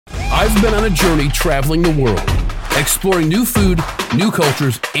I've been on a journey traveling the world, exploring new food, new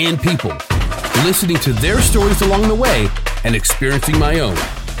cultures, and people, listening to their stories along the way and experiencing my own.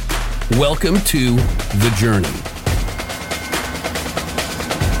 Welcome to The Journey.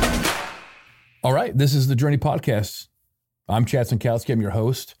 All right, this is The Journey Podcast. I'm Chad Stankowski. I'm your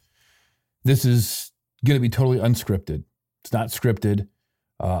host. This is going to be totally unscripted. It's not scripted.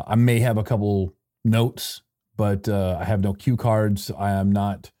 I may have a couple notes, but I have no cue cards. I am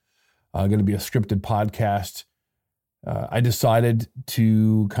not going to be a scripted podcast. I decided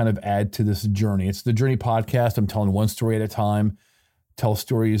to kind of add to this journey. It's The Journey Podcast. I'm telling one story at a time, tell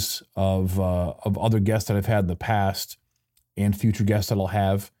stories of other guests that I've had in the past and future guests that I'll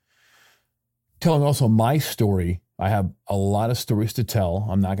have. Telling also my story. I have a lot of stories to tell.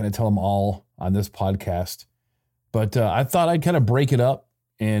 I'm not going to tell them all on this podcast, but I thought I'd kind of break it up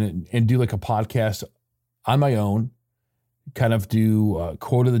and do like a podcast on my own, kind of do a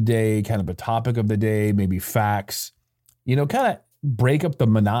quote of the day, kind of a topic of the day, maybe facts, kind of break up the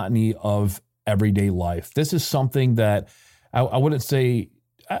monotony of everyday life. This is something that I wouldn't say,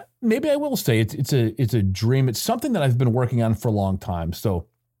 maybe I will say it's a dream. It's something that I've been working on for a long time. So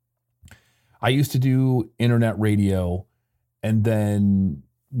I used to do internet radio and then,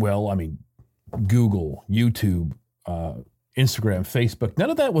 Google, YouTube, Instagram, Facebook,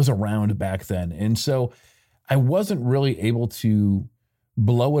 none of that was around back then. And so I wasn't really able to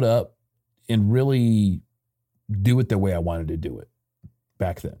blow it up and really do it the way I wanted to do it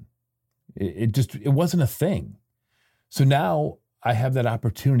back then. It wasn't a thing. So now I have that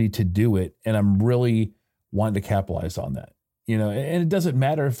opportunity to do it, and I'm really wanting to capitalize on that. And it doesn't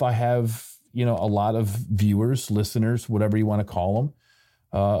matter if I have, a lot of viewers, listeners, whatever you want to call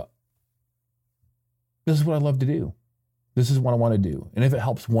them. This is what I love to do. This is what I want to do. And if it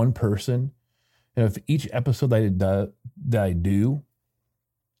helps one person, if each episode that I do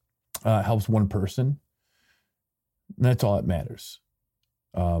helps one person, that's all that matters.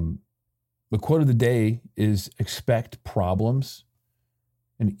 The quote of the day is expect problems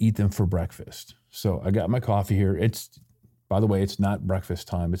and eat them for breakfast. So I got my coffee here. By the way, it's not breakfast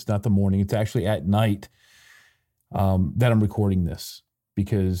time. It's not the morning. It's actually at night that I'm recording this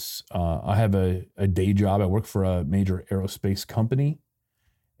because I have a day job. I work for a major aerospace company,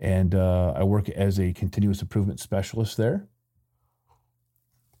 and I work as a continuous improvement specialist there.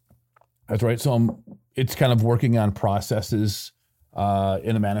 That's right. So it's kind of working on processes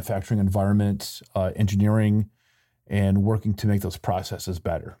in a manufacturing environment, engineering, and working to make those processes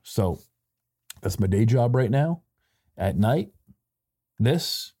better. So that's my day job right now. At night,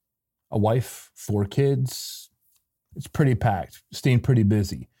 a wife, 4 kids, it's pretty packed, staying pretty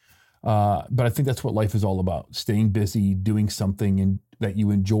busy. But I think that's what life is all about, staying busy, doing something that you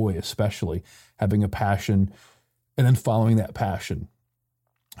enjoy, especially having a passion and then following that passion.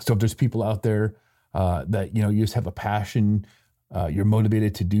 So if there's people out there that, you just have a passion, you're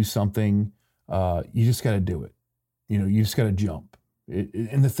motivated to do something, you just got to do it. You just got to jump.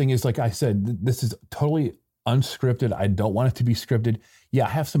 And the thing is, like I said, this is totally unscripted. I don't want it to be scripted. Yeah, I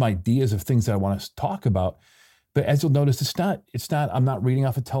have some ideas of things that I want to talk about, but as you'll notice, it's not, I'm not reading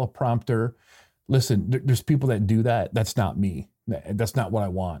off a teleprompter. Listen, there's people that do that. That's not me. That's not what I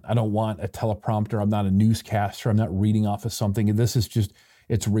want. I don't want a teleprompter. I'm not a newscaster. I'm not reading off of something. This is just,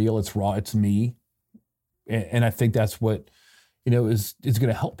 it's real, it's raw, it's me. And I think that's what, is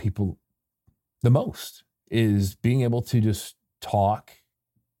going to help people the most, is being able to just talk,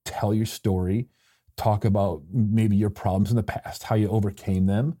 tell your story, talk about maybe your problems in the past, how you overcame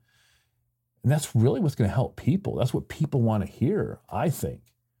them. And that's really what's going to help people. That's what people want to hear, I think.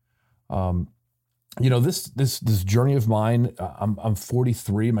 This journey of mine, I'm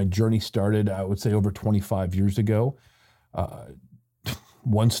 43. My journey started, I would say, over 25 years ago.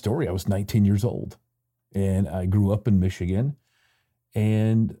 One story, I was 19 years old, and I grew up in Michigan,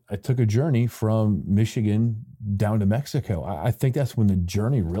 and I took a journey from Michigan down to Mexico. I think that's when the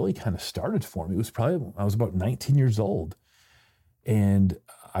journey really kind of started for me. It was probably, I was about 19 years old, and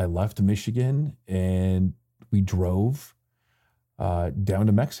I left Michigan and we drove down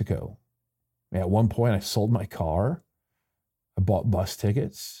to Mexico. At one point I sold my car, I bought bus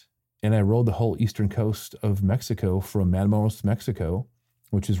tickets, and I rode the whole eastern coast of Mexico from Matamoros, Mexico,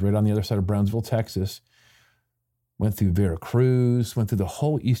 which is right on the other side of Brownsville, Texas. Went through Veracruz, went through the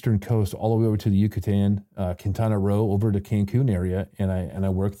whole eastern coast, all the way over to the Yucatan, Quintana Roo, over to Cancun area, and I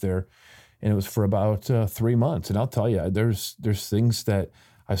worked there, and it was for about 3 months. And I'll tell you, there's things that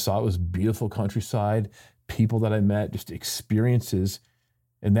I saw. It was beautiful countryside, people that I met, just experiences,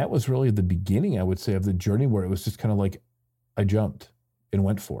 and that was really the beginning, I would say, of the journey, where it was just kind of like I jumped and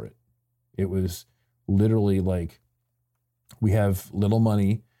went for it. It was literally like, we have little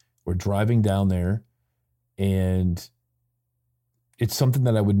money, We're driving down there, and it's something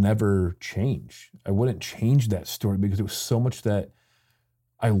that I would never change. I wouldn't change that story because it was so much that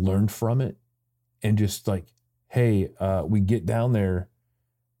I learned from it. And just like, hey, we get down there,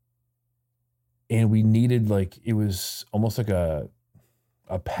 and we needed, like, it was almost like a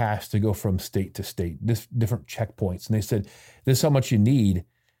pass to go from state to state, different checkpoints. And they said, this is how much you need.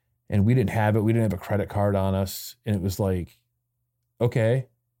 And we didn't have it. We didn't have a credit card on us. And it was like, okay,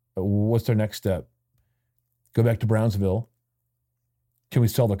 what's our next step? Go back to Brownsville. Can we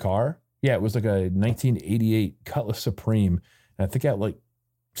sell the car? Yeah, it was like a 1988 Cutlass Supreme. And I think at like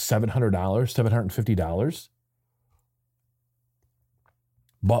 $700, $750.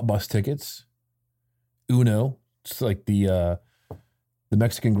 Bought bus tickets. Uno, it's like the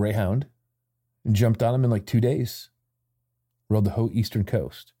Mexican Greyhound, and jumped on them in like 2 days. Rode the whole Eastern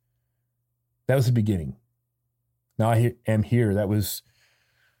Coast. That was the beginning. Now I am here. That was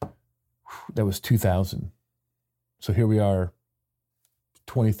 2000. So here we are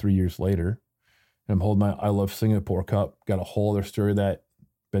 23 years later, and I'm holding my I Love Singapore cup. Got a whole other story of that.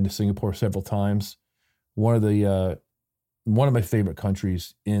 Been to Singapore several times. One of my favorite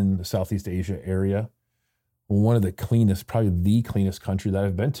countries in the Southeast Asia area. One of the cleanest, probably the cleanest country that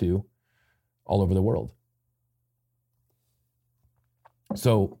I've been to all over the world.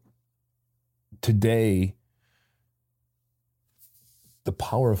 So today, the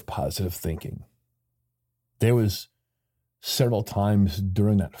power of positive thinking. There was several times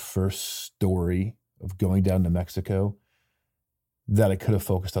during that first story of going down to Mexico that I could have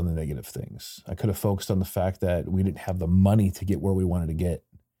focused on the negative things. I could have focused on the fact that we didn't have the money to get where we wanted to get.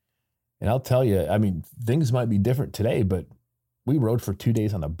 And I'll tell you, I mean, things might be different today, but we rode for 2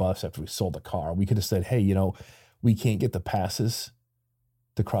 days on a bus after we sold the car. We could have said, hey, we can't get the passes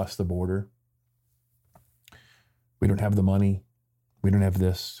to cross the border. We don't have the money. We don't have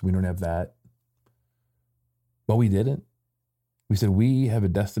this. We don't have that. But we didn't. We said, we have a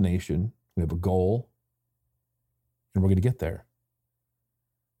destination. We have a goal. And we're going to get there.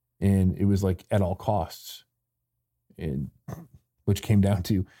 And it was like at all costs. And which came down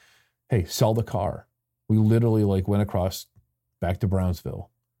to, hey, sell the car. We literally went across back to Brownsville,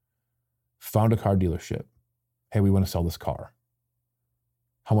 found a car dealership. Hey, we want to sell this car.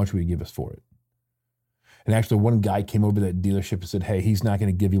 How much will you give us for it? And actually one guy came over to that dealership and said, hey, he's not going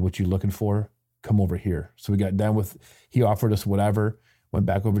to give you what you're looking for. Come over here. So we got down with, he offered us whatever, went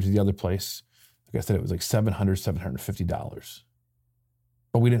back over to the other place. Like I said, it was like $700, $750.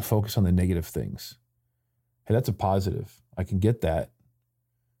 But we didn't focus on the negative things. Hey, that's a positive. I can get that.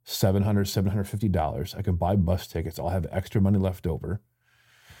 $700, $750. I can buy bus tickets. I'll have extra money left over.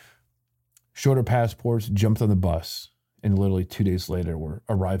 Shorter passports, jumped on the bus, and literally 2 days later, we're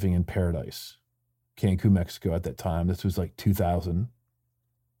arriving in Paradise, Cancun, Mexico at that time. This was like 2000.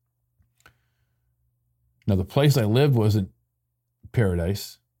 Now, the place I lived wasn't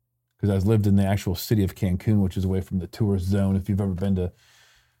Paradise, because I lived in the actual city of Cancun, which is away from the tourist zone. If you've ever been to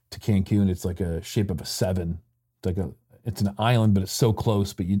Cancun, it's like a shape of a 7. It's an island, but it's so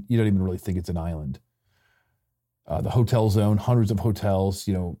close, but you don't even really think it's an island. The hotel zone, hundreds of hotels,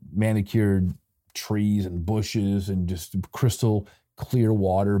 manicured trees and bushes and just crystal clear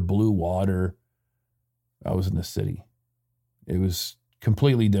water, blue water. I was in the city. It was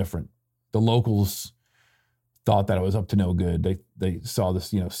completely different. The locals thought that I was up to no good. They saw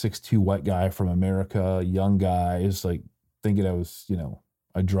this, 6'2" white guy from America, young guy, is like thinking I was,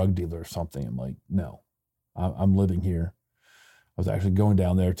 a drug dealer or something. I'm like, no. I'm living here. I was actually going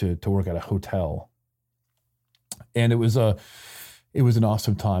down there to work at a hotel. And it was an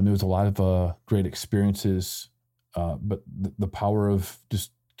awesome time. There was a lot of great experiences, but the power of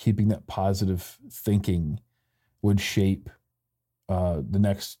just keeping that positive thinking would shape the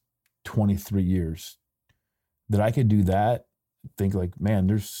next 23 years. That I could do that, think like, man,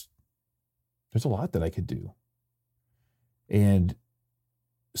 there's a lot that I could do. And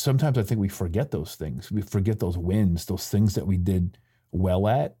sometimes I think we forget those things. We forget those wins, those things that we did well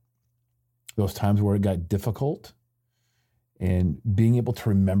at, those times where it got difficult. And being able to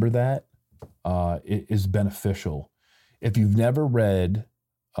remember that is beneficial. If you've never read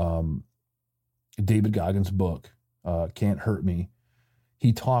David Goggins' book, Can't Hurt Me,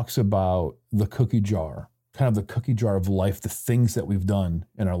 he talks about the cookie jar, kind of the cookie jar of life, the things that we've done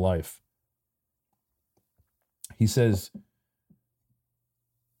in our life. He says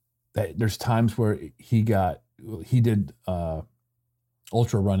that there's times where he did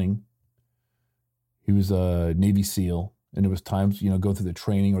ultra running. He was a Navy SEAL, and there was times, go through the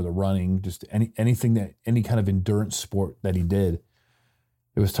training or the running, just anything any kind of endurance sport that he did.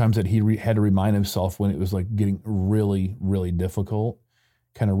 There was times that he had to remind himself when it was like getting really, really difficult.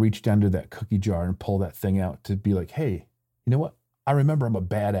 kind of reach down to that cookie jar and pull that thing out to be like, hey, you know what? I remember I'm a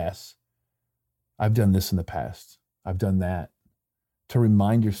badass. I've done this in the past. I've done that. To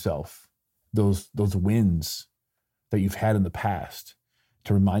remind yourself those wins that you've had in the past.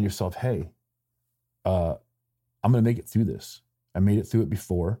 To remind yourself, hey, I'm going to make it through this. I made it through it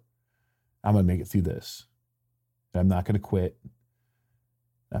before. I'm going to make it through this. And I'm not going to quit.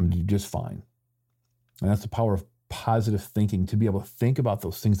 I'm going to do just fine. And that's the power of positive thinking, to be able to think about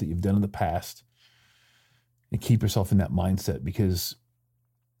those things that you've done in the past and keep yourself in that mindset, because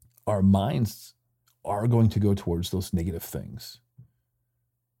our minds are going to go towards those negative things.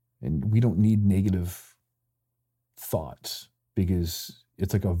 And we don't need negative thoughts, because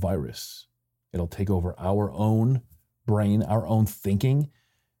it's like a virus. It'll take over our own brain, our own thinking,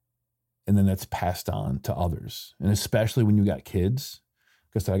 and then that's passed on to others. And especially when you got kids,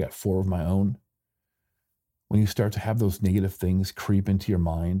 because I got 4 of my own, when you start to have those negative things creep into your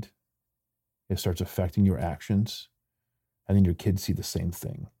mind, it starts affecting your actions, and then your kids see the same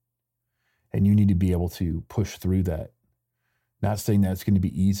thing. And you need to be able to push through that. Not saying that it's going to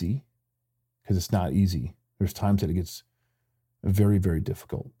be easy, because it's not easy. There's times that it gets very, very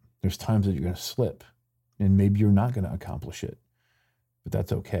difficult. There's times that you're going to slip, and maybe you're not going to accomplish it, but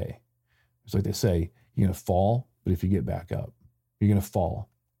that's okay. It's like they say, you're going to fall, but if you get back up, you're going to fall.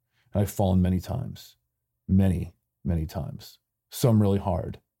 And I've fallen many times. Many, many times. Some really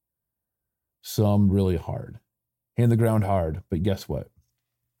hard. Hit the ground hard, but guess what?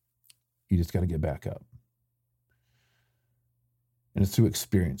 You just got to get back up. And it's through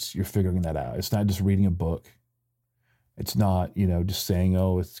experience. You're figuring that out. It's not just reading a book. It's not, just saying,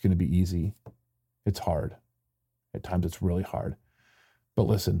 oh, it's going to be easy. It's hard. At times it's really hard. But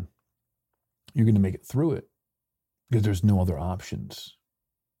listen, you're going to make it through it, because there's no other options.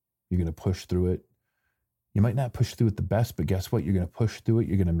 You're going to push through it. You might not push through it the best, but guess what? You're going to push through it.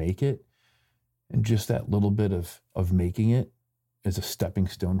 You're going to make it. And just that little bit of making it is a stepping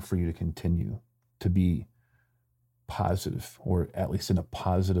stone for you to continue to be positive, or at least in a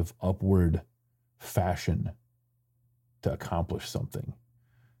positive upward fashion, to accomplish something.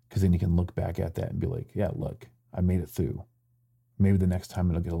 Because then you can look back at that and be like, yeah, look, I made it through. Maybe the next time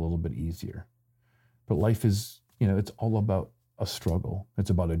it'll get a little bit easier. But life is, it's all about a struggle. It's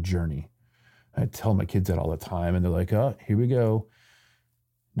about a journey. I tell my kids that all the time, and they're like, oh, here we go.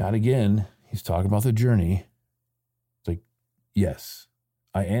 Not again. He's talking about the journey. It's like, yes,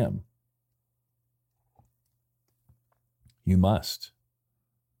 I am. You must.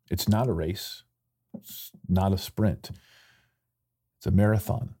 It's not a race. It's not a sprint. It's a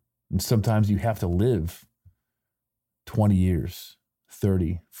marathon. And sometimes you have to live 20 years,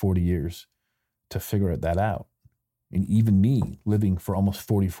 30, 40 years to figure that out. And even me, living for almost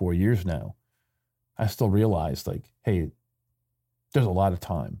 44 years now, I still realize, like, hey, there's a lot of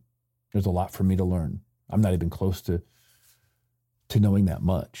time. There's a lot for me to learn. I'm not even close to knowing that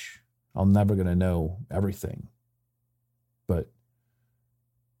much. I'm never going to know everything. But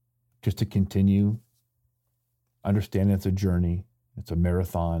just to continue understanding it's a journey, it's a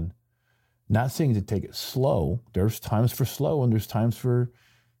marathon. Not saying to take it slow. There's times for slow, and there's times for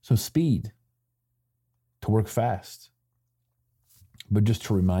some speed, to work fast. But just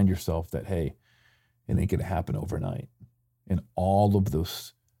to remind yourself that, hey, it ain't going to happen overnight. And all of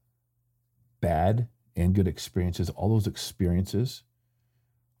those bad and good experiences, all those experiences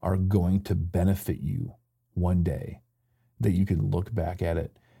are going to benefit you one day, that you can look back at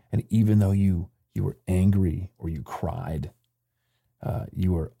it. And even though you were angry, or you cried,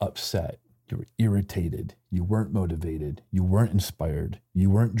 you were upset, you were irritated, you weren't motivated, you weren't inspired, you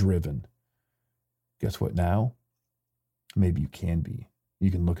weren't driven, guess what now? Maybe you can be. You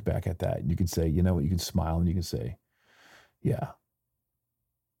can look back at that and you can say, you know what, you can smile and you can say, yeah,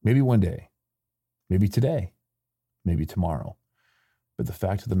 maybe one day, maybe today, maybe tomorrow. But the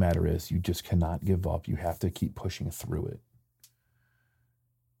fact of the matter is, you just cannot give up. You have to keep pushing through it.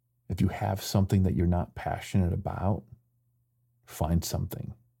 If you have something that you're not passionate about, find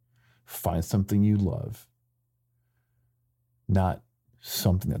something. Find something you love. Not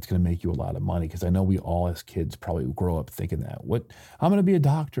something that's going to make you a lot of money. Because I know we all as kids probably grow up thinking that. I'm going to be a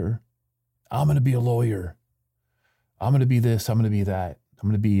doctor. I'm going to be a lawyer. I'm going to be this. I'm going to be that. I'm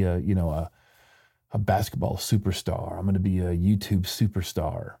going to be a basketball superstar. I'm going to be a YouTube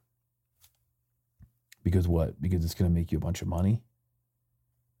superstar. Because what? Because it's going to make you a bunch of money?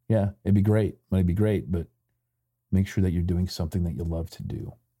 Yeah, it'd be great. Money'd be great, but make sure that you're doing something that you love to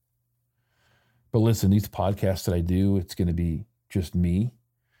do. But listen, these podcasts that I do, it's going to be just me,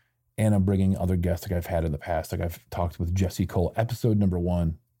 and I'm bringing other guests like I've had in the past. Like I've talked with Jesse Cole, episode number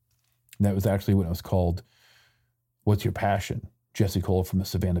 1. And that was actually when it was called, What's Your Passion? Jesse Cole from the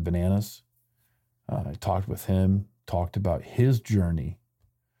Savannah Bananas. I talked with him, talked about his journey.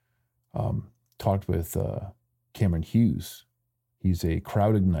 Talked with Cameron Hughes. He's a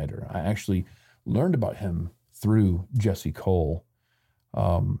crowd igniter. I actually learned about him through Jesse Cole.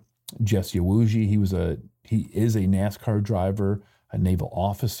 Jesse Awuji, he is a NASCAR driver, a naval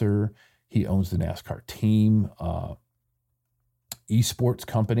officer. He owns the NASCAR team, esports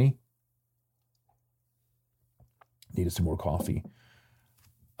company. Needed some more coffee.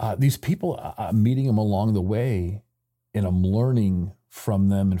 These people, I'm meeting them along the way, and I'm learning from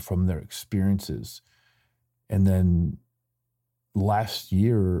them and from their experiences. And then last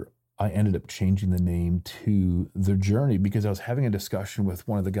year, I ended up changing the name to The Journey because I was having a discussion with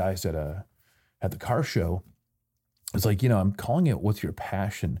one of the guys at the car show. It's like, I'm calling it What's Your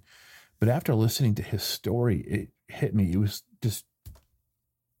Passion? But after listening to his story, it hit me. It was just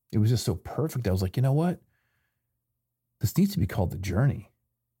so perfect. I was like, you know what? This needs to be called The Journey,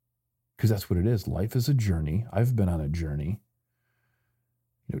 because that's what it is. Life is a journey. I've been on a journey,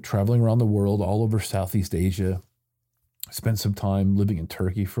 traveling around the world, all over Southeast Asia. Spent some time living in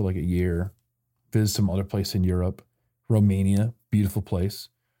Turkey for like a year, visited some other place in Europe, Romania, beautiful place.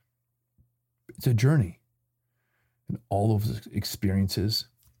 It's a journey. And all of those experiences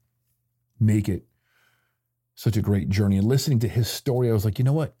make it such a great journey. And listening to his story, I was like, you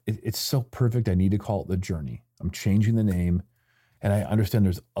know what? It's so perfect. I need to call it The Journey. I'm changing the name. And I understand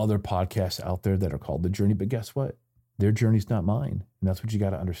there's other podcasts out there that are called The Journey, but guess what? Their journey's not mine. And that's what you got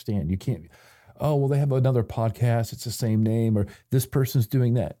to understand. You can't, oh, well, they have another podcast. It's the same name, or this person's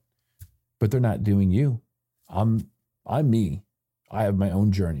doing that, but they're not doing you. I'm me. I have my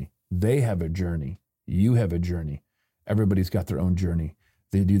own journey. They have a journey. You have a journey. Everybody's got their own journey.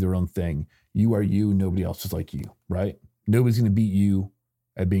 They do their own thing. You are you. Nobody else is like you, right? Nobody's going to beat you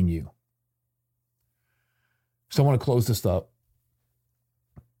at being you. So I want to close this up.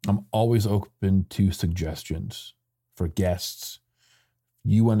 I'm always open to suggestions for guests.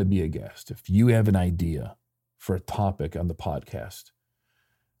 You want to be a guest. If you have an idea for a topic on the podcast,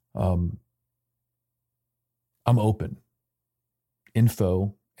 I'm open.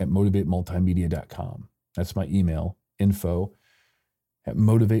 info@motivatemultimedia.com. That's my email,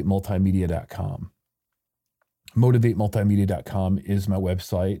 info@motivatemultimedia.com. Motivatemultimedia.com is my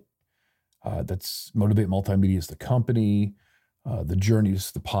website. That's Motivate Multimedia is the company. The Journey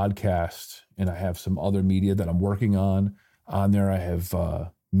is the podcast. And I have some other media that I'm working on. On there, I have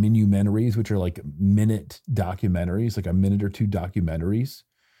minumentaries, which are like minute documentaries, like a minute or two documentaries,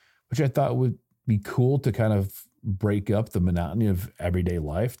 which I thought would be cool to kind of break up the monotony of everyday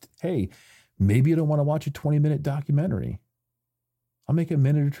life. Hey, maybe you don't want to watch a 20-minute documentary. I'll make a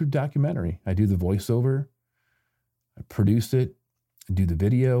minute or two documentary. I do the voiceover. I produce it. I do the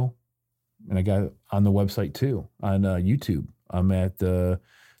video. And I got it on the website too, on YouTube. I'm at the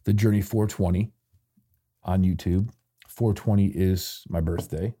Journey 420 on YouTube. 420 is my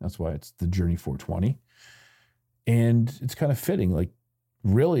birthday. That's why it's the Journey 420. And it's kind of fitting. Like,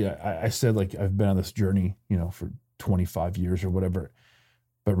 really, I said, like, I've been on this journey, for 25 years or whatever.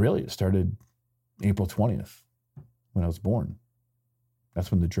 But really, it started April 20th when I was born.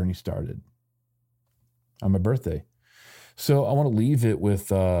 That's when the journey started on my birthday. So I want to leave it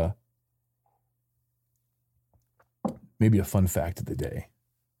with maybe a fun fact of the day.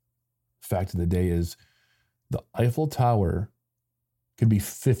 Fact of the day is the Eiffel Tower can be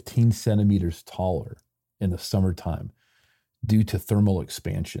 15 centimeters taller in the summertime due to thermal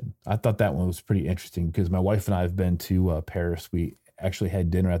expansion. I thought that one was pretty interesting because my wife and I have been to Paris. We actually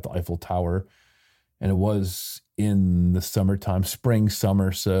had dinner at the Eiffel Tower, and it was in the summertime, spring,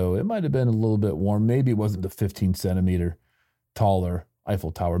 summer, so it might have been a little bit warm. Maybe it wasn't the 15 centimeter taller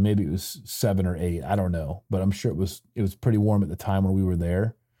Eiffel Tower. Maybe it was 7 or 8. I don't know, but I'm sure it was pretty warm at the time when we were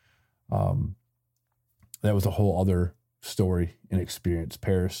there. That was a whole other story and experience.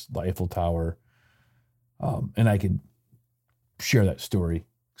 Paris, the Eiffel Tower, and I could share that story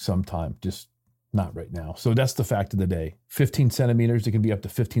sometime, just not right now. So that's the fact of the day. 15 centimeters. It can be up to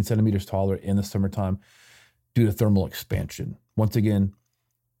 15 centimeters taller in the summertime due to thermal expansion. Once again,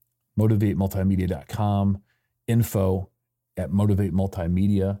 motivatemultimedia.com,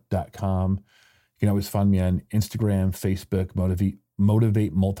 info@motivatemultimedia.com. You can always find me on Instagram, Facebook, Motivate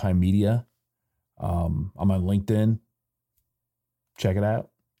Multimedia. I'm on LinkedIn. Check it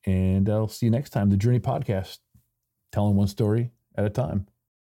out. And I'll see you next time. The Journey Podcast, telling one story at a time.